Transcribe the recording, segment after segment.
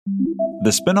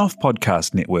The Spin-off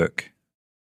Podcast Network.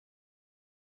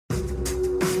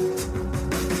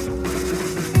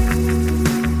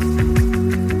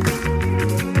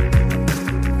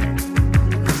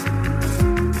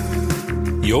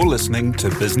 You're listening to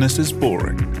Business is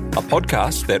Boring, a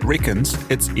podcast that reckons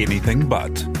it's anything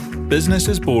but. Business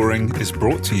is Boring is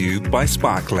brought to you by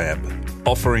SparkLab,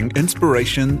 offering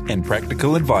inspiration and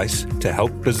practical advice to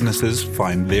help businesses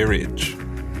find their edge.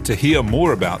 To hear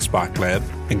more about SparkLab,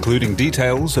 including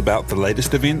details about the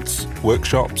latest events,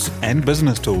 workshops, and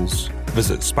business tools,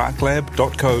 visit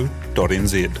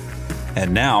sparklab.co.nz.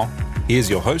 And now,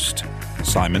 here's your host,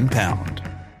 Simon Pound.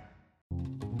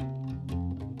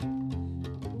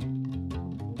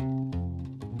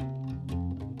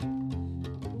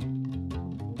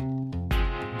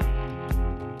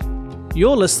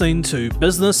 You're listening to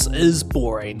Business is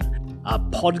Boring, a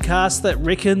podcast that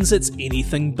reckons it's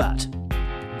anything but.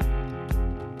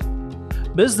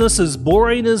 Business is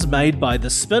Boring is made by The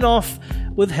Spin-off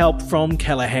with help from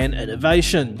Callaghan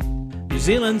Innovation, New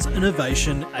Zealand's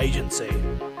innovation agency.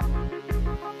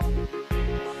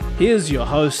 Here's your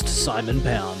host, Simon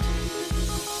Pound.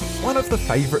 One of the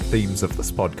favourite themes of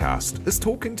this podcast is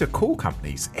talking to cool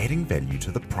companies adding value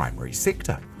to the primary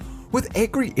sector. With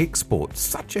agri-exports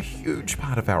such a huge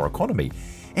part of our economy,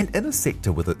 and in a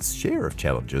sector with its share of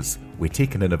challenges where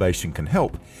tech and innovation can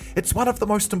help, it's one of the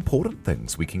most important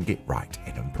things we can get right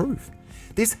and improve.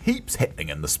 There's heaps happening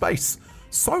in the space,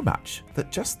 so much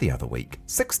that just the other week,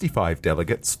 65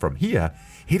 delegates from here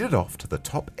headed off to the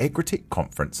top Agritech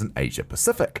conference in Asia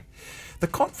Pacific. The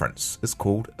conference is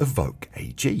called Evoke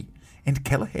AG, and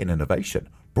Callaghan Innovation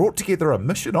brought together a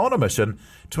mission on a mission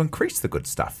to increase the good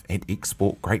stuff and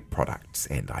export great products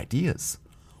and ideas.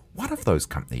 One of those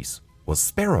companies was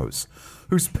Sparrows,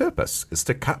 whose purpose is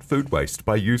to cut food waste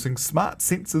by using smart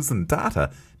sensors and data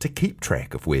to keep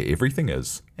track of where everything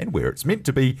is and where it's meant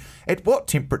to be, at what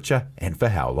temperature and for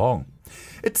how long.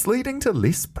 It's leading to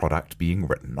less product being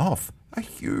written off, a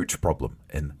huge problem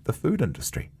in the food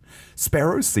industry.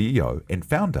 Sparrow's CEO and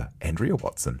founder, Andrea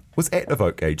Watson, was at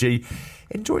Evoke AG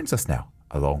and joins us now,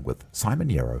 along with Simon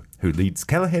Yarrow, who leads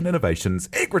Callaghan Innovation's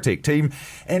Agritech team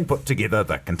and put together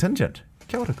the contingent.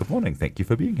 Kia ora, good morning. Thank you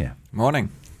for being here. Morning.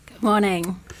 Good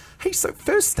morning. Hey, so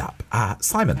first up,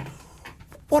 Simon,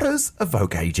 what is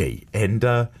Evoke AG and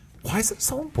why is it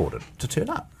so important to turn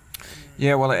up?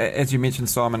 Yeah, well, as you mentioned,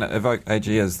 Simon, Evoke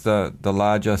AG is the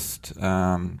largest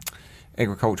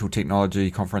agricultural technology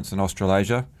conference in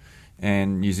Australasia,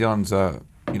 and New Zealand's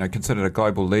considered a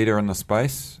global leader in the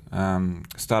space.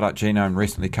 Startup Genome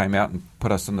recently came out and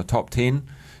put us in the top 10 in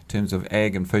terms of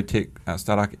ag and food tech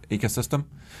startup ecosystem.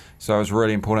 So it's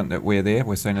really important that we're there.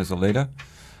 We're seen as a leader.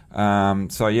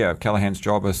 Callaghan's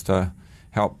job is to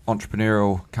help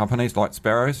entrepreneurial companies like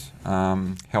Sparrows,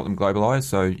 help them globalise.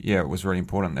 So, it was really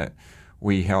important that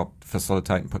we helped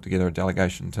facilitate and put together a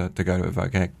delegation to go to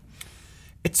Evoke Ag.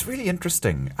 It's really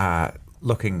interesting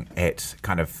looking at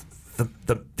kind of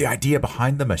the idea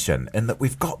behind the mission, in that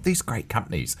we've got these great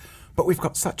companies, but we've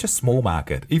got such a small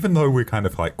market, even though we're kind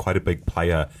of like quite a big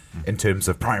player in terms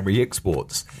of primary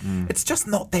exports. It's just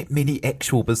not that many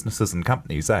actual businesses and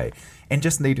companies, and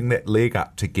just needing that leg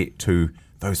up to get to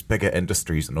those bigger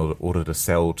industries in order to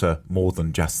sell to more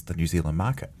than just the New Zealand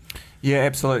market. Yeah,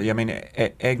 absolutely. I mean,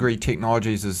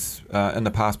 agri-technologies has in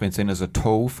the past been seen as a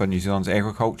tool for New Zealand's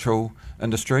agricultural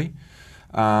industry.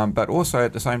 But also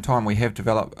at the same time, we have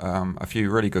developed a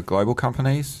few really good global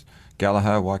companies,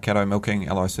 Gallagher, Waikato Milking,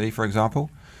 LIC, for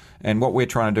example. And what we're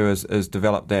trying to do is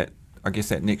develop that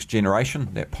next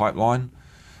generation, that pipeline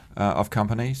of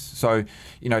companies. So,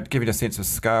 to give you a sense of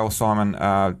scale, Simon,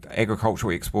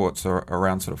 agricultural exports are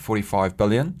around sort of 45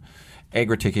 billion.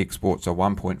 Agritech exports are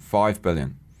 1.5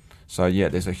 billion. So,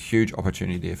 there's a huge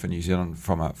opportunity there for New Zealand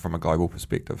from a global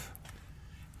perspective.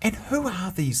 And who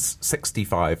are these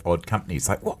 65 odd companies?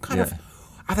 Like, what kind of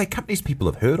are they companies people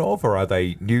have heard of, or are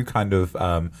they new kind of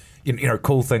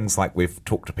cool things? Like, we've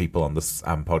talked to people on this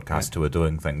podcast who are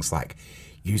doing things like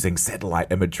using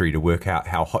satellite imagery to work out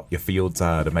how hot your fields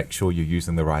are to make sure you're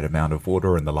using the right amount of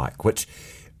water and the like, which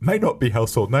may not be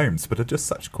household names, but are just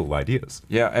such cool ideas.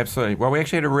 Yeah, absolutely. Well, we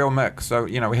actually had a real mix. So,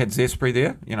 we had Zespri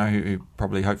there, who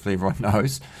probably, hopefully everyone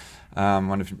knows,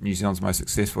 one of New Zealand's most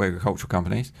successful agricultural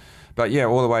companies. But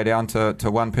all the way down to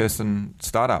one-person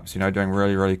startups, doing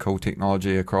really, really cool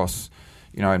technology across,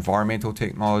 environmental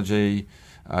technology,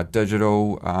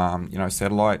 digital,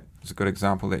 satellite is a good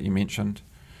example that you mentioned.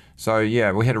 So,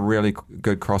 we had a really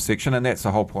good cross-section, and that's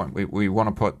the whole point. We want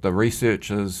to put the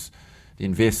researchers, the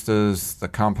investors, the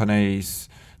companies,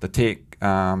 the tech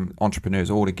entrepreneurs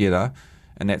all together,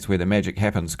 and that's where the magic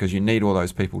happens, because you need all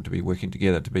those people to be working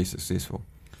together to be successful.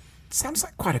 sounds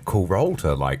like quite a cool role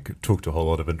to talk to a whole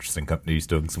lot of interesting companies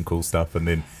doing some cool stuff and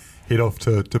then head off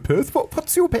to Perth.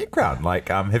 What's your background?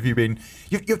 Have you been?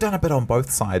 You've done a bit on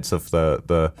both sides of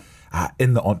the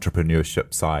in the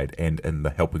entrepreneurship side and in the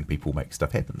helping people make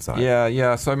stuff happen side.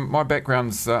 Yeah. So my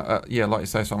background's like you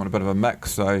say, so I'm in a bit of a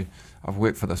mix. So I've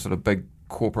worked for the sort of big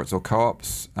corporates or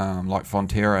co-ops like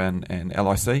Fonterra and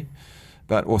LIC,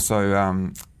 but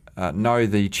also know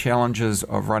the challenges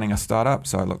of running a startup.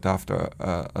 So I looked after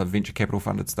a venture capital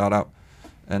funded startup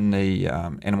in the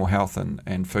animal health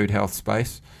and food health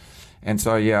space. And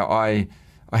so, I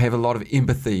have a lot of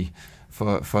empathy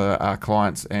for our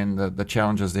clients and the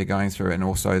challenges they're going through, and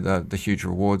also the huge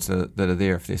rewards that are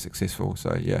there if they're successful.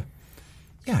 So, yeah.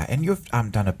 Yeah, and you've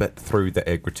done a bit through the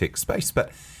agritech space,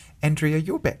 but Andrea,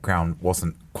 your background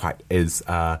wasn't quite as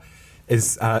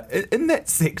in that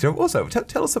sector also.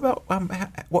 Tell us about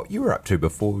what you were up to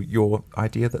before your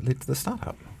idea that led to the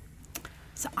startup.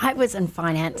 So I was in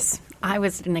finance. I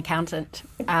was an accountant,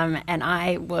 and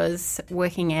I was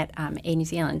working at Air New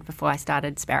Zealand before I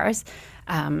started Sparrows.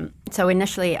 So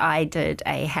initially I did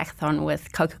a hackathon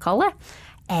with Coca-Cola,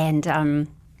 and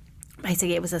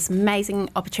basically it was this amazing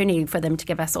opportunity for them to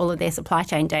give us all of their supply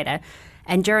chain data.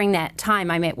 And during that time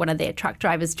I met one of their truck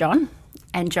drivers, John.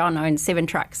 And John owned 7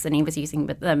 trucks, and he was using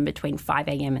them between 5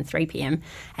 a.m. and 3 p.m.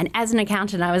 And as an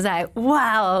accountant, I was like,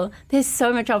 wow, there's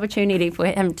so much opportunity for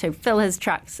him to fill his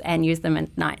trucks and use them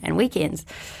at night and weekends.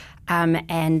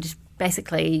 And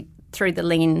basically, through the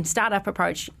lean startup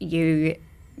approach, you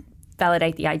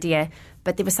validate the idea,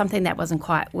 but there was something that wasn't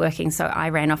quite working. So I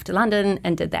ran off to London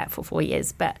and did that for 4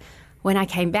 years. But when I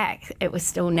came back, it was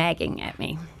still nagging at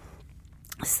me.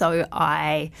 So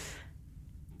I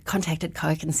contacted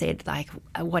Coke and said,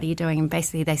 what are you doing? And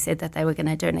basically they said that they were going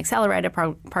to do an accelerator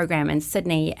program in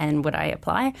Sydney, and would I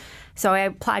apply? So I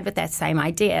applied with that same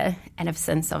idea, and have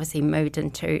since obviously moved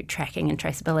into tracking and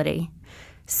traceability.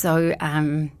 So,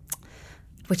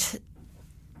 which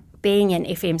being in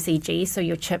FMCG, so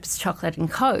your chips, chocolate and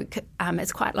Coke,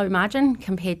 it's quite low margin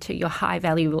compared to your high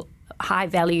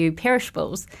value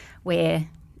perishables, where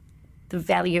the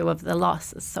value of the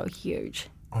loss is so huge.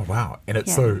 Oh wow! And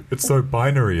it's so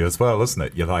binary as well, isn't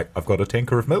it? You're like, I've got a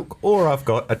tanker of milk, or I've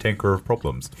got a tanker of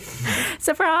problems.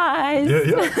 Surprise!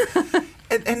 Yeah.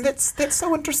 and that's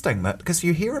so interesting, that because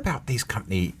you hear about these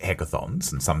company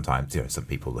hackathons, and sometimes some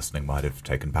people listening might have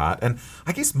taken part, and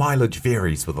I guess mileage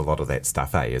varies with a lot of that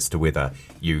stuff, as to whether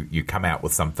you come out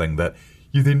with something that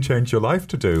you then change your life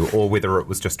to do, or whether it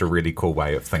was just a really cool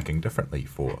way of thinking differently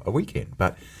for a weekend.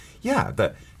 But yeah,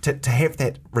 to have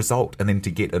that result and then to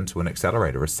get into an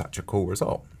accelerator is such a cool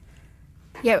result.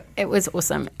 Yeah, it was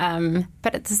awesome.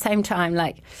 But at the same time,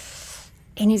 Air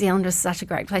New Zealand was such a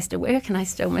great place to work, and I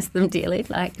still miss them dearly.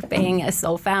 Being a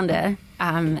sole founder,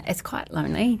 it's quite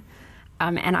lonely.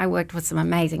 And I worked with some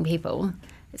amazing people.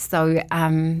 So,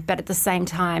 but at the same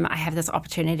time, I have this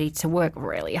opportunity to work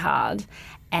really hard.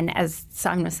 And as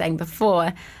Simon was saying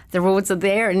before, the rewards are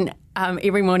there, and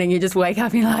every morning you just wake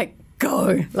up and you're like,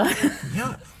 go.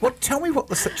 Yeah. Well, tell me what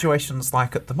the situation's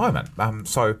like at the moment.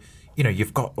 So,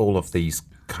 you've got all of these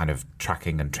kind of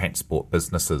trucking and transport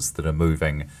businesses that are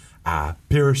moving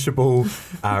perishable,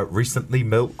 recently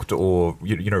milked, or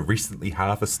recently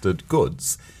harvested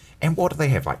goods. And what do they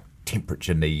have,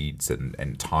 temperature needs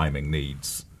and timing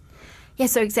needs? Yeah,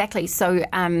 so exactly. So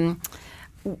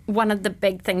one of the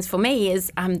big things for me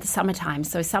is the summertime.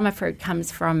 So summer fruit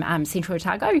comes from Central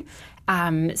Otago.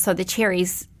 So the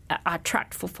cherries are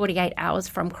trucked for 48 hours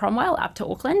from Cromwell up to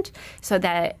Auckland. So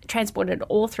they're transported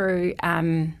all through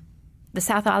the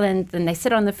South Island, then they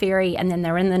sit on the ferry, and then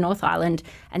they're in the North Island,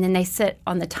 and then they sit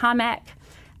on the tarmac,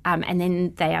 and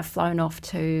then they are flown off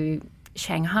to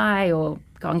Shanghai or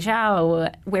Guangzhou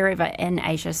or wherever in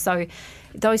Asia. So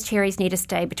those cherries need to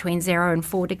stay between 0 and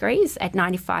 4 degrees at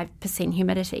 95%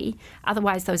 humidity.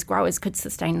 Otherwise, those growers could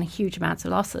sustain huge amounts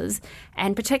of losses.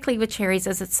 And particularly with cherries,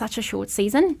 as it's such a short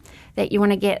season, that you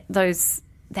want to get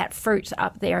that fruit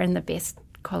up there in the best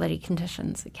quality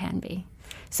conditions it can be.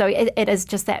 So it is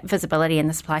just that visibility in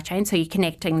the supply chain. So you're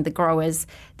connecting the growers,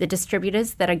 the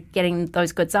distributors that are getting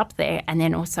those goods up there, and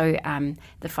then also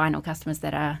the final customers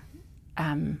that are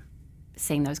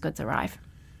seeing those goods arrive.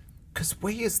 Because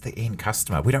we as the end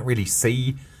customer, we don't really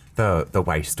see the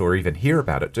waste or even hear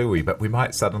about it, do we? But we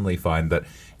might suddenly find that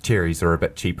cherries are a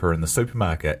bit cheaper in the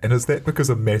supermarket. And is that because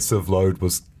a massive load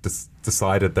was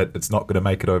decided that it's not going to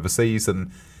make it overseas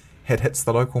and hits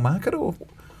the local market? Or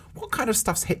what kind of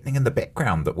stuff's happening in the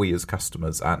background that we as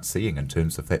customers aren't seeing in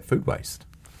terms of that food waste?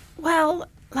 Well,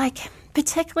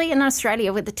 particularly in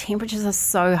Australia where the temperatures are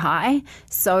so high.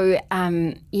 So,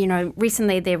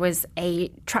 recently there was a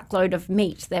truckload of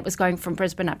meat that was going from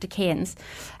Brisbane up to Cairns.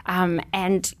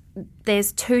 And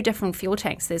there's 2 different fuel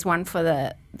tanks. There's one for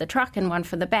the truck and one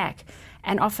for the back.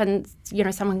 And often,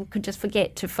 someone could just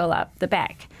forget to fill up the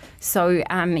back. So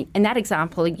in that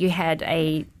example, you had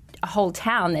a whole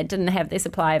town that didn't have their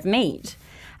supply of meat,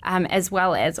 as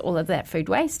well as all of that food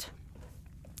waste.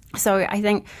 So I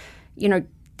think,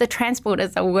 the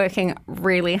transporters are working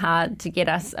really hard to get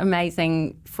us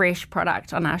amazing, fresh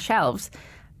product on our shelves.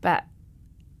 But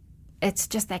it's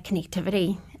just that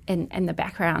connectivity in the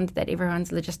background that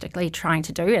everyone's logistically trying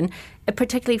to do. And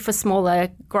particularly for smaller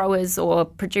growers or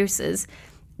producers,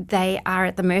 they are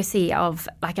at the mercy of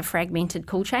a fragmented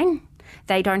cool chain.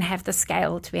 They don't have the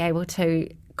scale to be able to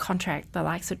contract the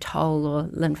likes of Toll or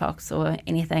Linfox or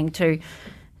anything to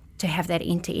have that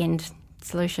end-to-end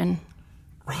solution.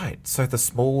 Right. So the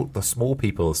small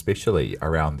people, especially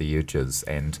around the edges,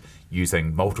 and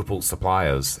using multiple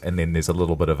suppliers, and then there's a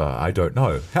little bit of a I don't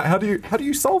know. How do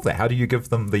you solve that? How do you give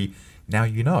them the now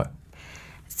you know?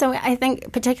 So I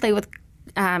think particularly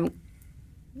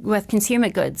with consumer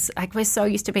goods, we're so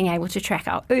used to being able to track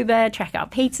our Uber, track our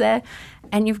pizza,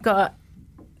 and you've got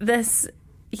these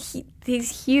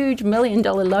huge $1 million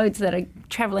loads that are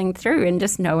travelling through, and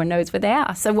just no one knows where they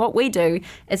are. So what we do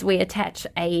is we attach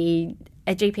a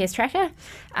GPS tracker,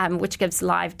 which gives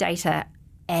live data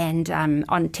and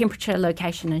on temperature,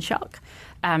 location, and shock.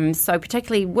 So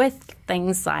particularly with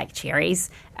things like cherries,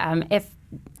 if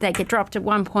they get dropped at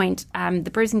one point, the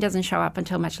bruising doesn't show up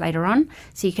until much later on,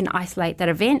 so you can isolate that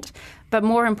event. But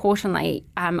more importantly,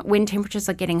 when temperatures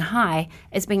are getting high,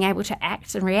 is being able to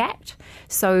act and react.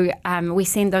 So we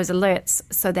send those alerts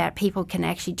so that people can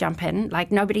actually jump in.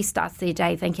 Nobody starts their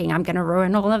day thinking, I'm going to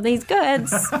ruin all of these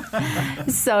goods.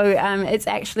 So it's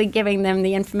actually giving them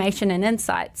the information and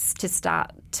insights to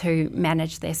start to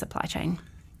manage their supply chain.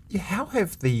 Yeah, how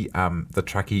have the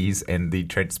truckies and the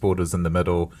transporters in the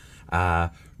middle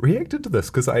reacted to this?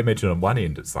 Because I imagine on one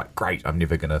end it's great, I'm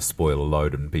never going to spoil a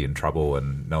load and be in trouble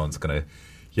and no one's going to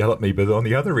yell at me. But on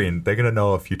the other end, they're going to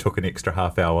know if you took an extra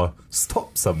half hour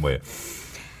stop somewhere.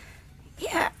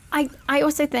 Yeah, I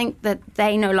also think that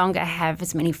they no longer have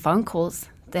as many phone calls.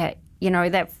 That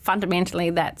fundamentally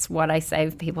that's what I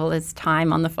save people is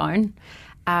time on the phone.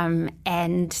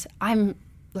 And I'm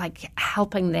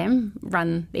helping them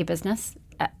run their business.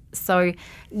 So,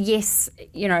 yes,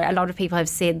 a lot of people have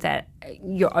said that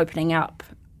you're opening up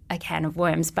a can of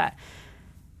worms, but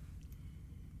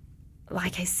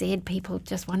like I said, people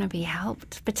just want to be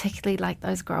helped, particularly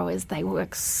those growers. They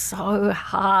work so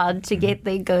hard to get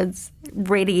their goods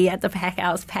ready at the pack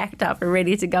house, packed up and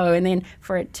ready to go, and then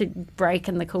for it to break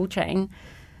in the cool chain,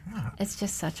 it's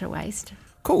just such a waste.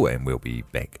 Cool, and we'll be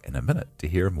back in a minute to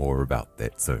hear more about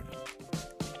that soon.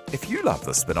 If you love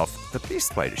the Spin-Off, the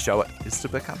best way to show it is to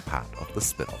become part of the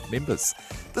Spin-Off members.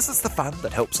 This is the fund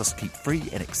that helps us keep free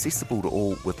and accessible to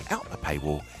all without a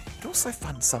paywall, and also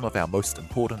fund some of our most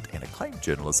important and acclaimed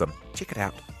journalism. Check it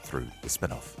out through the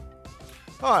Spin-Off.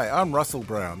 Hi, I'm Russell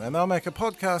Brown, and I'll make a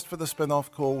podcast for the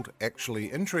Spin-Off called Actually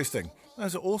Interesting.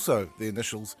 Those are also the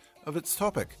initials of its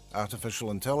topic, artificial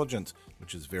intelligence,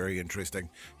 which is very interesting.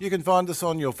 You can find us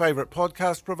on your favourite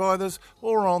podcast providers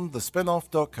or on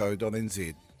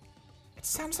thespinoff.co.nz. It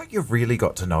sounds like you've really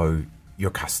got to know your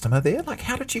customer there.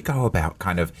 How did you go about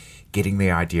kind of getting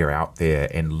the idea out there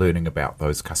and learning about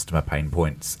those customer pain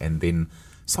points and then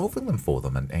solving them for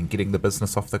them and getting the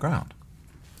business off the ground?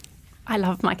 I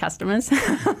love my customers.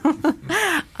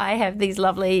 I have these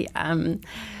lovely,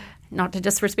 not to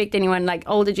disrespect anyone,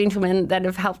 older gentlemen that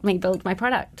have helped me build my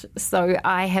product. So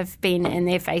I have been in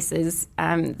their faces.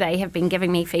 They have been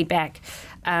giving me feedback.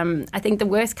 I think the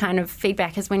worst kind of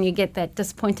feedback is when you get that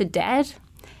disappointed dad,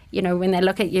 when they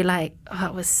look at you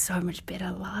it was so much better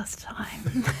last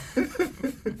time.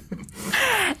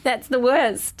 That's the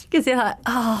worst, because you're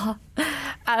oh.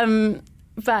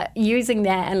 But using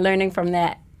that and learning from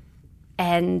that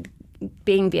and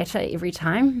being better every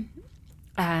time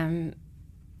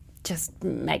just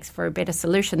makes for a better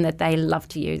solution that they love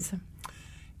to use.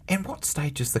 And what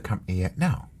stage is the company at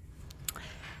now?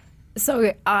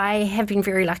 So I have been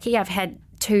very lucky. I've had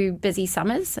 2 busy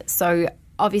summers. So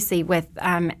obviously with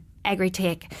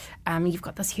agri-tech, you've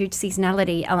got this huge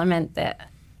seasonality element that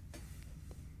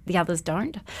the others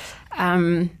don't.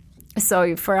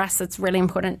 So for us, it's really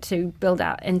important to build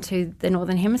out into the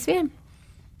Northern Hemisphere.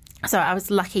 So I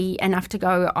was lucky enough to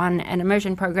go on an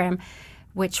immersion program,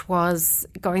 which was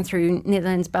going through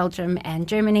Netherlands, Belgium and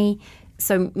Germany.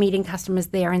 So meeting customers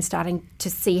there and starting to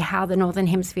see how the Northern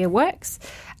Hemisphere works.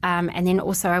 And then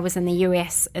also I was in the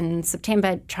US in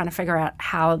September trying to figure out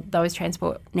how those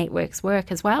transport networks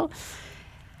work as well.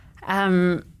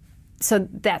 So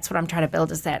that's what I'm trying to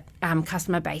build, is that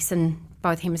customer base in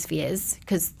both hemispheres,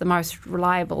 because the most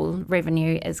reliable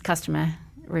revenue is customer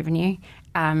revenue.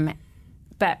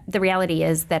 But the reality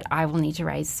is that I will need to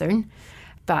raise soon.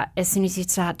 But as soon as you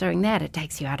start doing that, it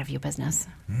takes you out of your business.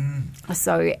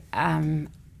 So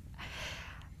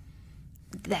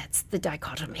that's the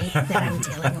dichotomy that I'm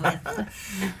dealing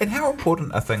with. And how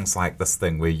important are things like this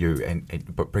thing where you,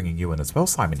 but bringing you in as well,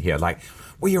 Simon, here, like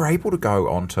where you're able to go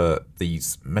onto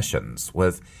these missions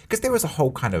with, because there was a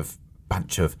whole kind of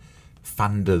bunch of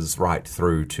funders right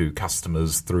through to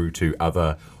customers, through to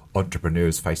other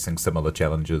entrepreneurs facing similar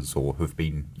challenges or who've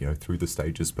been, through the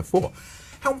stages before.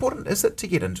 How important is it to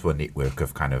get into a network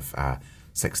of kind of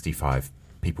 65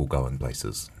 people going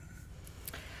places?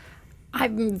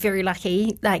 I'm very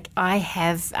lucky. Like, I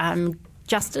have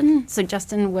Justin. So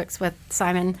Justin works with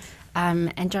Simon,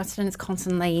 and Justin is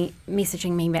constantly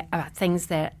messaging me about things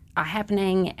that are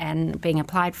happening and being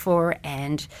applied for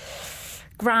and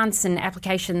grants and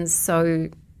applications. So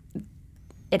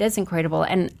it is incredible.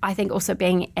 And I think also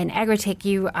being an agritech,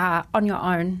 you are on your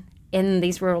own in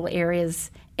these rural areas,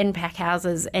 in pack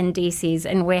houses, in DCs,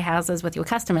 in warehouses with your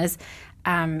customers.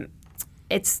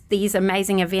 It's these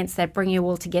amazing events that bring you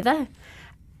all together.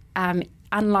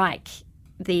 Unlike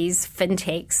these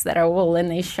fintechs that are all in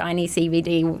these shiny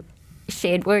CBD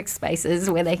shared workspaces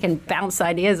where they can bounce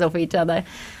ideas off each other.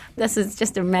 This is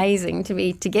just amazing to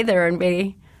be together and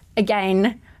be,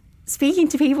 again, speaking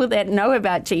to people that know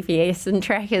about GPS and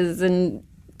trackers and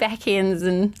backends,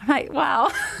 and I'm like,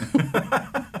 wow.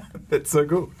 That's so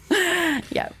cool.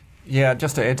 Yeah. Yeah,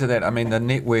 just to add to that, I mean, the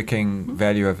networking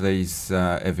value of these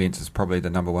events is probably the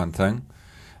number one thing.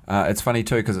 It's funny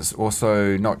too, because it's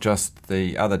also not just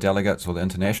the other delegates or the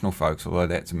international folks, although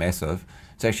that's massive.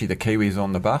 It's actually the Kiwis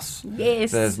on the bus.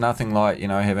 Yes. There's nothing like,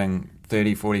 having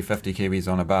 30, 40, 50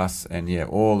 Kiwis on a bus, and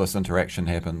all this interaction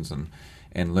happens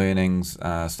and learnings,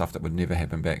 stuff that would never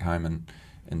happen back home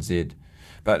in Z.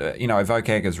 But,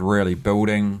 VOCAG is really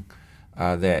building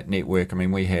that network. I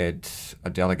mean, we had a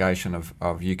delegation of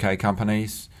UK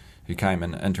companies who came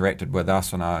and interacted with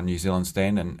us on our New Zealand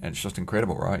stand, and it's just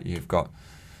incredible, right? You've got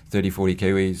 30, 40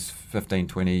 Kiwis, 15,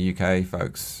 20 UK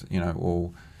folks,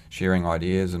 all sharing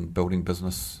ideas and building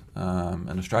business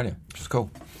in Australia, which is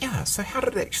cool. Yeah, so how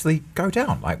did it actually go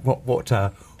down? Like, what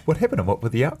happened and what were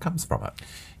the outcomes from it?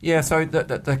 Yeah, so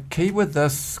the key with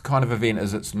this kind of event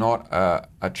is it's not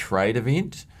a trade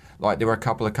event. Like, there were a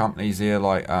couple of companies there,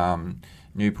 like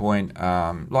Newpoint,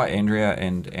 like Andrea,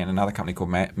 and another company called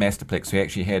Masterplex, who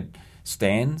actually had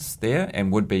stands there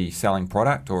and would be selling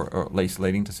product, or at least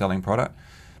leading to selling product.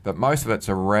 But most of it's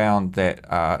around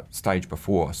that stage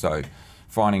before. So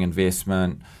finding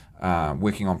investment,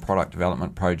 working on product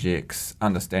development projects,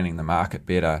 understanding the market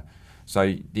better.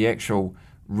 So the actual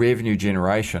revenue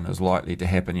generation is likely to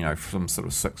happen, from sort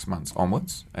of 6 months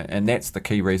onwards. And that's the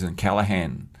key reason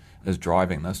Callaghan is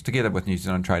driving this, together with New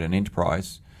Zealand Trade and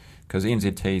Enterprise, because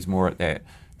NZT is more at that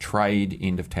trade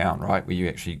end of town, right, where you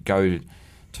actually go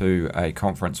to a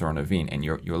conference or an event and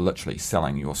you're literally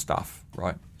selling your stuff,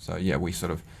 right? So, we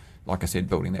sort of, like I said,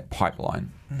 building that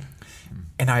pipeline.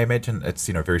 And I imagine it's,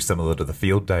 very similar to the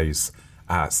Field Days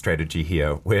strategy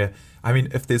here, where, I mean,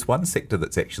 if there's one sector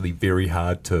that's actually very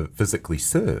hard to physically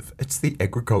serve, it's the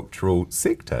agricultural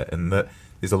sector, in that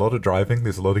there's a lot of driving,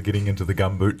 there's a lot of getting into the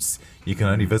gumboots. You can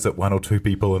only visit 1 or 2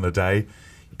 people in a day.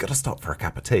 You've got to stop for a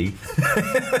cup of tea.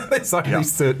 There's only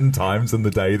certain times in the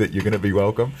day that you're going to be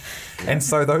welcome. And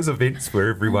so those events where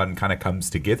everyone kind of comes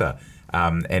together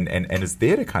and is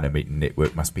there to kind of meet and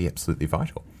network must be absolutely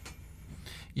vital.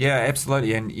 Yeah,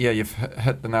 absolutely. And you've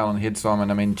hit the nail on the head, Simon.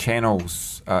 I mean,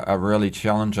 channels are really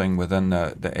challenging within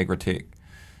the agritech.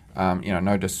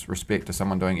 No disrespect to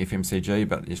someone doing FMCG,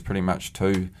 but there's pretty much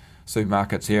 2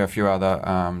 supermarkets here, a few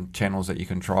other channels that you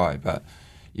can try. But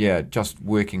just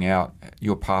working out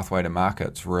your pathway to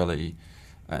market's really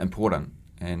important.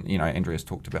 And, Andrea's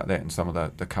talked about that and some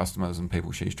of the customers and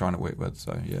people she's trying to work with.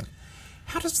 So, yeah.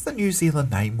 How does the New Zealand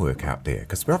name work out there?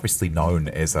 Because we're obviously known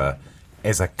as a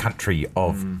country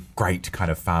of great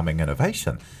kind of farming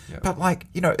innovation. Yep. But,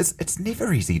 it's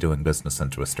never easy doing business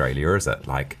into Australia, is it?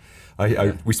 Like,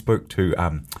 we spoke to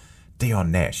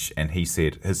Dion Nash, and he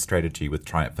said his strategy with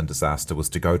Triumph and Disaster was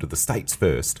to go to the States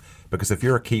first, because if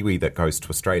you're a Kiwi that goes to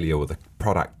Australia with a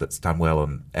product that's done well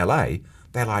in LA,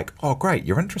 they're like, oh, great,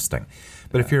 you're interesting.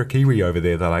 But if you're a Kiwi over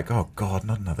there, they're like, oh, God,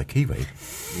 not another Kiwi.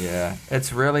 Yeah,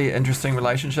 it's really interesting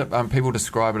relationship. People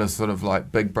describe it as sort of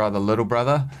like big brother, little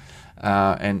brother.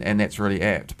 and that's really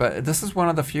apt. But this is one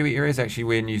of the few areas actually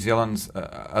where New Zealand's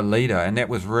a leader, and that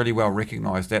was really well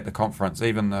recognised at the conference.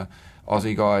 Even the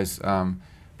Aussie guys,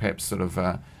 perhaps sort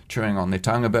of chewing on their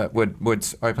tongue a bit,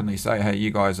 would openly say, "Hey,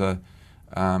 you guys are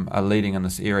leading in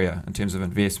this area in terms of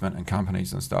investment in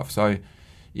companies and stuff." So,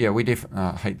 yeah, we definitely,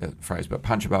 I hate that phrase, but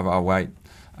punch above our weight,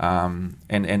 and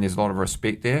there's a lot of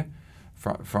respect there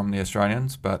from the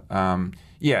Australians. But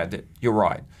you're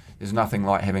right. There's nothing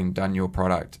like having done your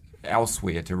product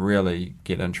elsewhere to really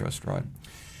get interest, right?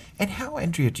 And how,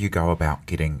 Andrea, do you go about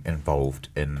getting involved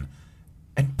in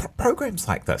programs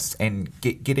like this and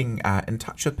getting in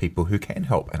touch with people who can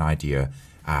help an idea,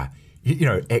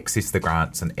 access the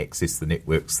grants and access the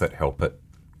networks that help it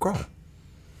grow?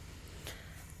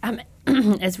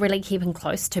 Is really keeping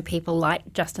close to people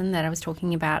like Justin that I was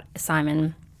talking about,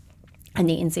 Simon, and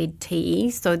the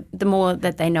NZTE. So the more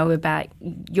that they know about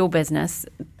your business,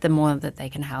 the more that they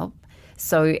can help.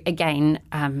 So again,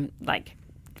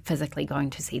 physically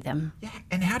going to see them. Yeah,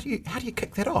 and how do you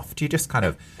kick that off? Do you just kind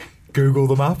of Google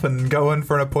them up and go in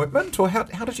for an appointment, or how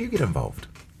did you get involved?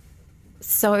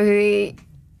 So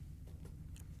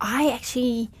I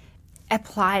actually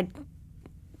applied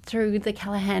through the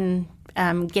Callaghan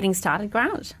Getting Started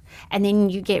grant, and then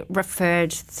you get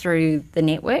referred through the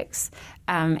networks.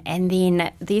 And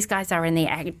then these guys are in the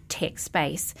ag tech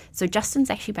space. So Justin's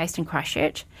actually based in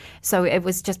Christchurch. So it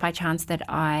was just by chance that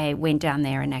I went down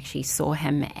there and actually saw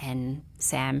him and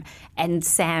Sam. And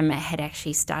Sam had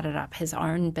actually started up his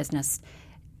own business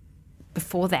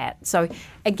before that. So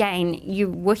again, you're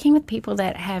working with people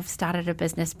that have started a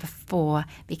business before,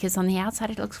 because on the outside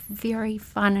it looks very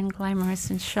fun and glamorous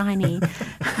and shiny.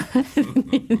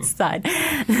 Inside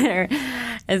there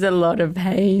is a lot of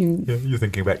pain. Yeah, you're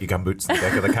thinking about your gumboots in the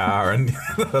back of the car and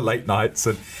the late nights.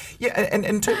 And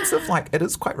in terms of it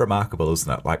is quite remarkable, isn't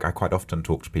it? Like, I quite often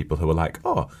talk to people who are like,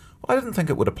 oh, well, I didn't think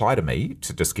it would apply to me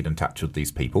to just get in touch with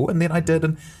these people. And then I did.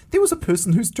 And there was a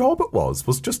person whose job it was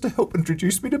just to help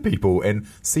introduce me to people and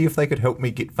see if they could help me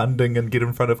get funding and get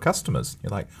in front of customers. You're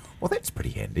like, well, that's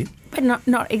pretty handy. But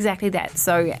not exactly that.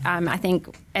 So I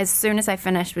think as soon as I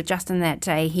finished with Justin that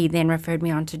day, he then referred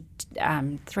me on to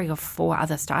 3 or 4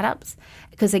 other startups,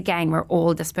 because, again, we're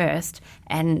all dispersed.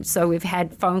 And so we've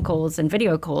had phone calls and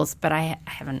video calls, but I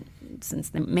haven't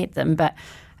since met them. But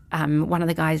one of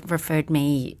the guys referred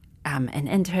me an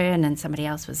intern, and somebody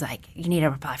else was like, you need to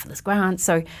apply for this grant.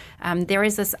 So there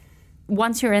is this,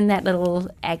 once you're in that little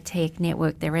ag tech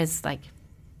network, there is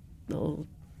little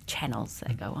channels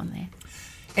that go on there.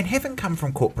 And having come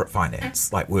from corporate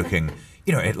finance, working,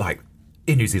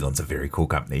 in New Zealand's a very cool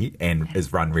company and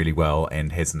is run really well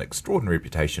and has an extraordinary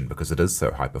reputation because it is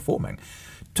so high performing,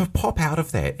 to pop out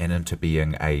of that and into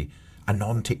being a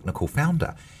non-technical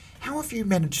founder, how have you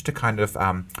managed to kind of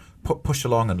push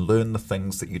along and learn the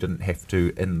things that you didn't have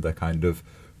to in the kind of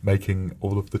making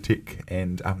all of the tech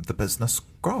and the business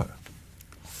grow?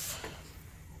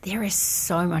 There is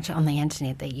so much on the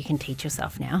internet that you can teach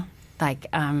yourself now.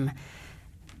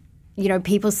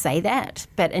 People say that,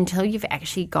 but until you've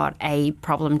actually got a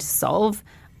problem to solve,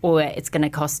 or it's going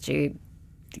to cost you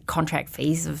contract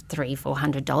fees of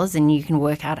 $300-400 and you can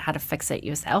work out how to fix it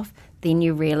yourself, then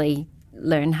you really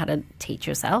learn how to teach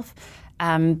yourself.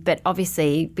 But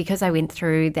obviously, because I went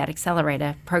through that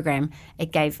accelerator program,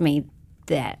 it gave me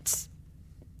that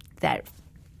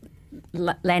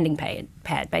landing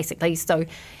pad basically. So,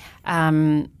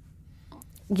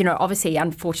 obviously,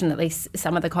 unfortunately,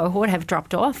 some of the cohort have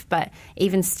dropped off, but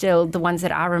even still, the ones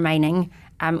that are remaining,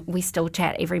 we still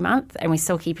chat every month and we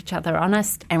still keep each other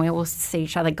honest, and we all see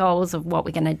each other goals of what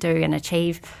we're going to do and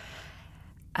achieve.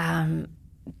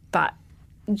 But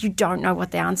you don't know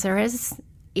what the answer is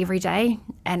every day,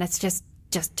 and it's just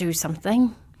do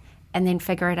something and then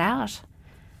figure it out.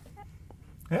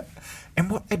 Yeah.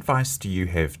 And what advice do you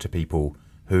have to people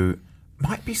who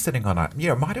might be sitting on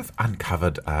might have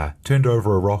uncovered, turned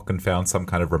over a rock and found some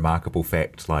kind of remarkable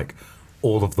fact, like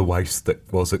all of the waste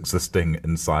that was existing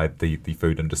inside the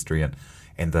food industry and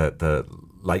the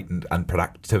latent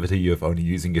unproductivity of only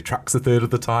using your trucks a third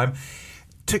of the time,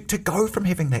 to go from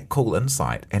having that cool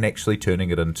insight and actually turning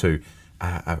it into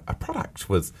a product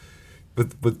with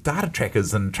data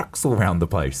trackers and trucks all around the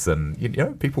place, and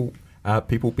people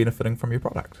benefiting from your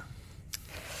product.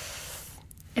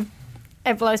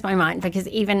 It blows my mind, because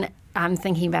even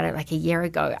thinking about it, a year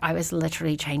ago, I was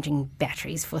literally changing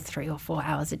batteries for 3 or 4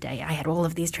 hours a day. I had all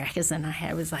of these trackers and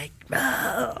I was like,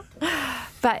 oh.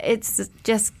 But it's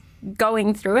just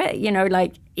going through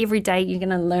it, every day you're going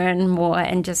to learn more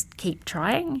and just keep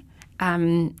trying,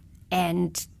 and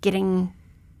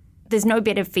there's no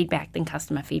better feedback than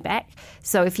customer feedback.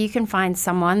 So if you can find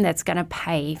someone that's going to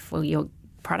pay for your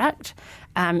product.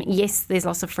 Yes, there's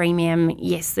lots of freemium.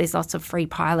 Yes, there's lots of free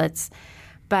pilots.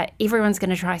 But everyone's going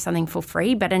to try something for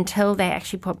free. But until they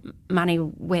actually put money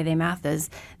where their mouth is,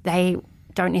 they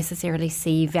don't necessarily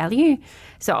see value.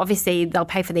 So obviously they'll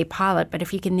pay for their pilot, but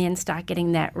if you can then start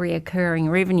getting that reoccurring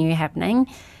revenue happening,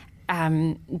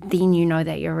 then you know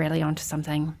that you're really onto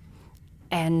something.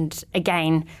 And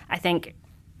again, I think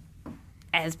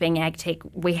as being AgTech,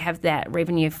 we have that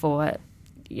revenue for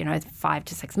 5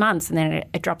 to 6 months, and then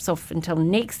it drops off until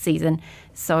next season.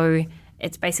 So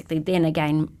it's basically then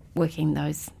again working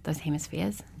those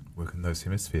hemispheres.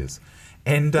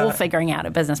 And or figuring out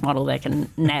a business model that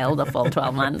can nail the full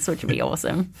 12 months, which would be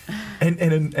awesome.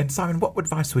 And Simon, what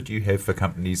advice would you have for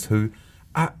companies who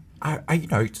are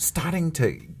starting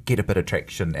to get a bit of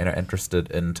traction and are interested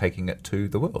in taking it to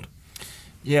the world?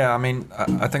 Yeah, I mean,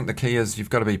 I think the key is you've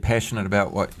got to be passionate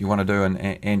about what you want to do, and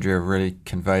Andrea really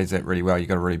conveys that really well. You've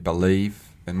got to really believe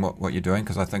in what you're doing,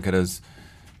 because I think it is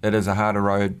a harder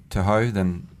road to hoe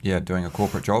than doing a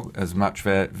corporate job, as much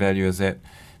value as that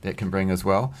can bring as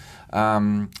well.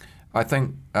 I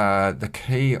think the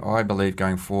key, I believe,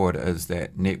 going forward is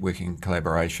that networking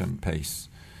collaboration piece.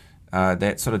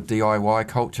 That sort of DIY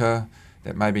culture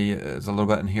that maybe is a little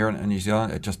bit inherent in New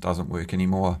Zealand, it just doesn't work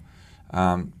anymore.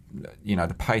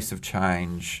 The pace of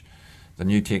change, the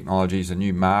new technologies, the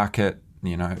new market,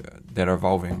 that are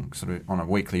evolving sort of on a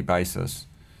weekly basis.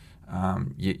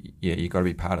 You've got to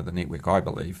be part of the network, I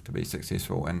believe, to be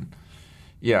successful. And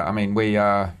I mean, we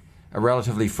are a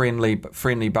relatively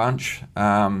friendly bunch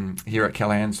here at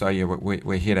Callaghan. So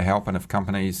we're here to help, and if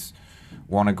companies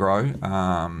want to grow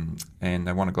and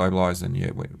they want to globalise, then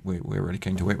we're really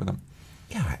keen to work with them.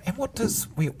 Yeah, and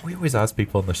we always ask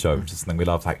people on the show, which is something we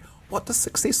love, like, what does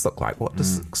success look like? What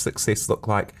does success look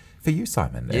like for you,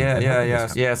 Simon?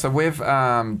 Yeah. So we've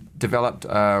developed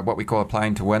what we call a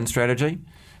playing to win strategy.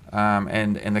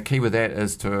 And the key with that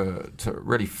is to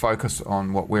really focus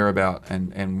on what we're about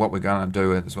and what we're going to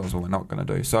do as well as what we're not going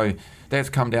to do. So that's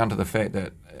come down to the fact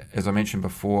that, as I mentioned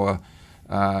before,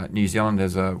 New Zealand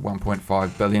is a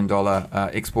 $1.5 billion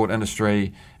export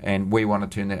industry, and we want to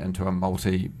turn that into a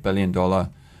multi-billion-dollar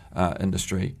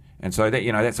industry. And so that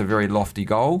that's a very lofty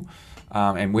goal,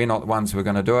 and we're not the ones who are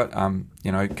going to do it.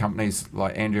 Companies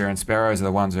like Andrea and Sparrows are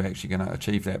the ones who are actually going to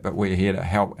achieve that, but we're here to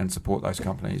help and support those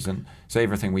companies. And so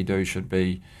everything we do should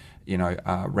be,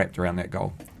 wrapped around that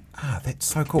goal. That's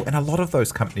so cool. And a lot of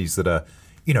those companies that are,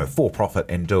 for profit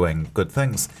and doing good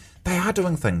things, they are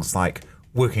doing things like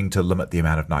working to limit the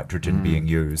amount of nitrogen being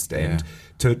used and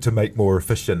to make more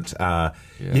efficient,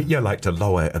 like to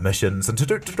lower emissions and to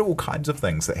do all kinds of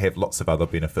things that have lots of other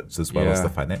benefits as well as the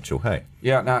financial, hey?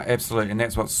 Yeah, no, absolutely. And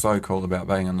that's what's so cool about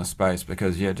being in this space,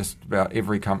 because, just about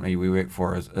every company we work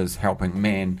for is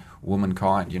helping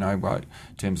womankind, in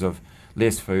terms of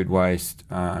less food waste,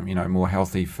 more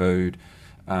healthy food,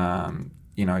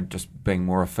 just being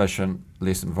more efficient,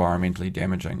 less environmentally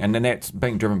damaging. And then that's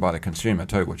being driven by the consumer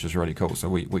too, which is really cool. So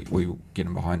we get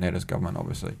in behind that as government,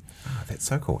 obviously. Oh, that's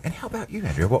so cool. And how about you,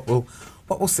 Andrea? What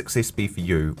will success be for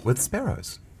you with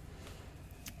Sparrows?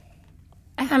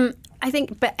 I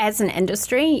think, but as an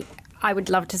industry, I would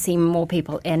love to see more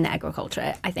people in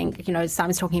agriculture. I think,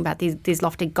 Simon's talking about these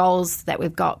lofty goals that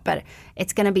we've got, but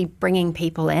it's going to be bringing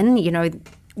people in.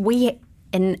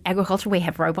 In agriculture, we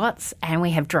have robots and we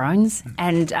have drones,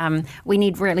 and we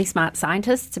need really smart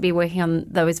scientists to be working on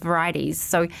those varieties.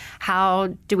 So how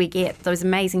do we get those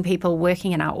amazing people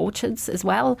working in our orchards as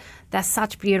well? They're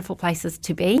such beautiful places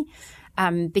to be,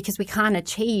 because we can't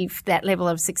achieve that level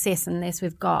of success unless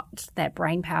we've got that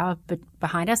brain power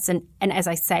behind us. And as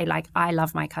I say, I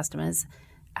love my customers,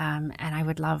 and I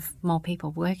would love more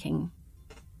people working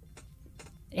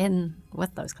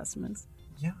with those customers.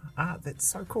 Yeah, that's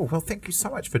so cool. Well, thank you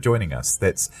so much for joining us.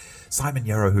 That's Simon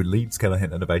Yarrow, who leads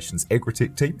Callaghan Innovations'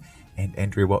 AgriTech team, and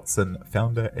Andrea Watson,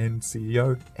 founder and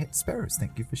CEO at Sparrows.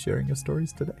 Thank you for sharing your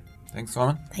stories today. Thanks,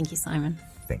 Simon. Thank you, Simon.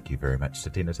 Thank you very much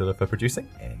to Tina Tiller for producing,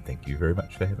 and thank you very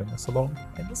much for having us along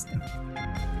and listening.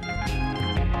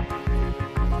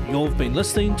 You've been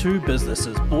listening to Business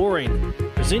is Boring,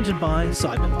 presented by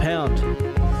Simon Pound,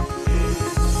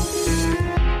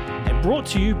 and brought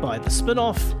to you by The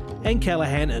Spin-Off and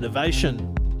Callaghan Innovation.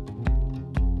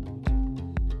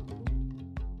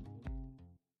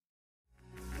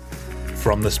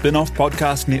 From the Spin-Off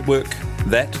Podcast Network,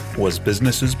 that was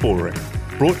Business is Boring,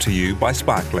 brought to you by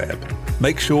SparkLab.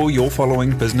 Make sure you're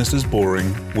following Business is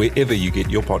Boring wherever you get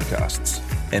your podcasts.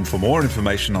 And for more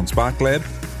information on SparkLab,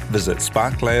 visit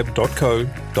sparklab.co.nz.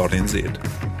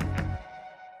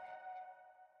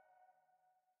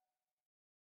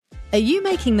 Are you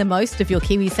making the most of your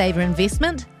KiwiSaver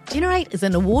investment? Generate is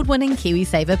an award-winning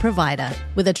KiwiSaver provider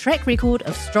with a track record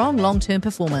of strong long-term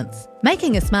performance.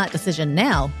 Making a smart decision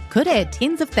now could add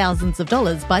tens of thousands of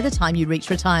dollars by the time you reach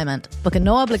retirement. Book a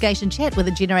no-obligation chat with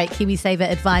a Generate KiwiSaver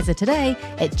advisor today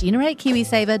at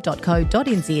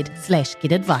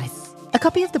generatekiwisaver.co.nz/get-advice. A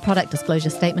copy of the product disclosure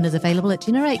statement is available at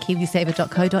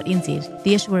generatekiwisaver.co.nz.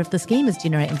 The issuer of the scheme is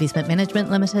Generate Investment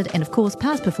Management Limited, and of course,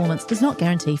 past performance does not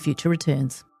guarantee future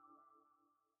returns.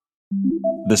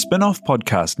 The Spin-off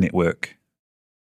Podcast Network.